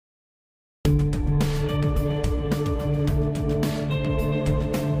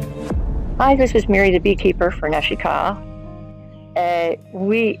Hi, this is Miri, the beekeeper for Neshikha.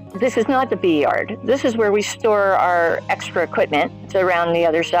 This is not the bee yard. This is where we store our extra equipment. It's around the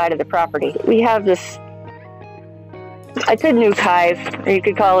other side of the property. We have this, it's a nuke hive, or you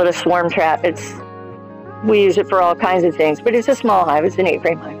could call it a swarm trap. We use it for all kinds of things, but it's a small hive. It's an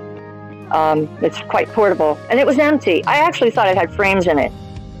 8-frame hive. It's quite portable, and it was empty. I actually thought it had frames in it,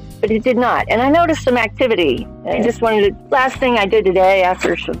 but it did not. And I noticed some activity. I just wanted to, last thing I did today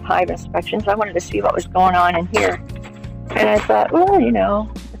after some hive inspections, I wanted to see what was going on in here. And I thought, well,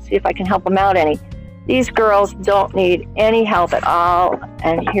 let's see if I can help them out any. These girls don't need any help at all,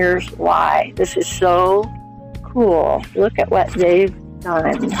 and here's why. This is so cool. Look at what they've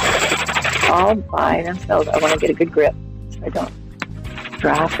done all by themselves. I want to get a good grip so I don't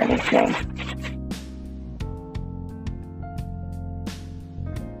drop anything.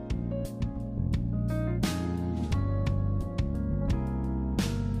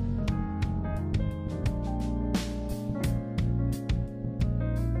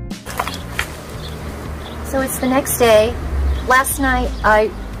 So it's the next day. Last night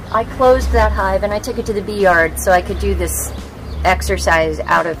I closed that hive and I took it to the bee yard so I could do this exercise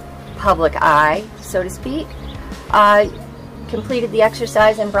out of public eye, so to speak. I completed the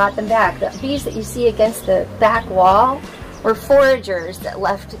exercise and brought them back. The bees that you see against the back wall were foragers that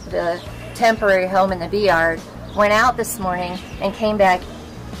left the temporary home in the bee yard, went out this morning and came back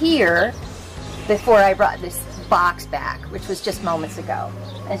here before I brought this box back, which was just moments ago.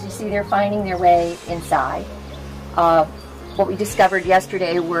 As you see, they're finding their way inside. What we discovered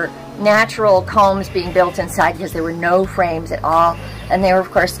yesterday were natural combs being built inside because there were no frames at all, and they were of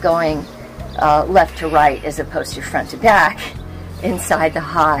course going left to right as opposed to front to back inside the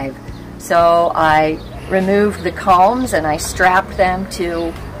hive. So I removed the combs and I strapped them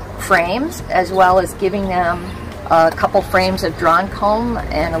to frames, as well as giving them a couple frames of drawn comb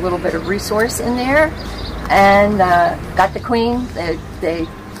and a little bit of resource in there, and got the queen.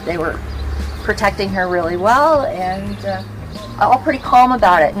 They were protecting her really well, and all pretty calm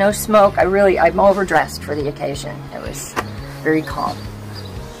about it. No smoke. I'm overdressed for the occasion. It was very calm.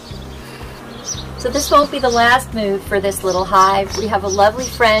 So this won't be the last move for this little hive. We have a lovely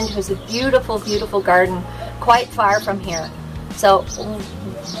friend who has a beautiful, beautiful garden quite far from here. So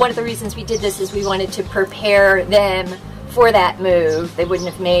one of the reasons we did this is we wanted to prepare them for that move. They wouldn't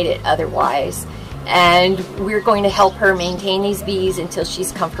have made it otherwise. And we're going to help her maintain these bees until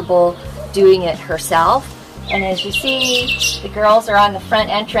she's comfortable doing it herself. And as you see, the girls are on the front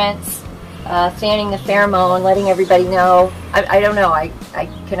entrance, fanning the pheromone, letting everybody know. I don't know, I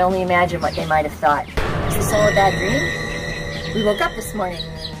can only imagine what they might have thought. Is this all a bad dream? We woke up this morning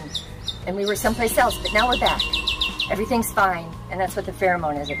and we were someplace else, but now we're back. Everything's fine, and that's what the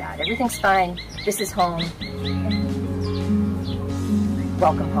pheromone is about. Everything's fine, this is home.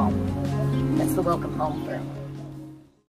 Welcome home. That's the welcome home pheromone.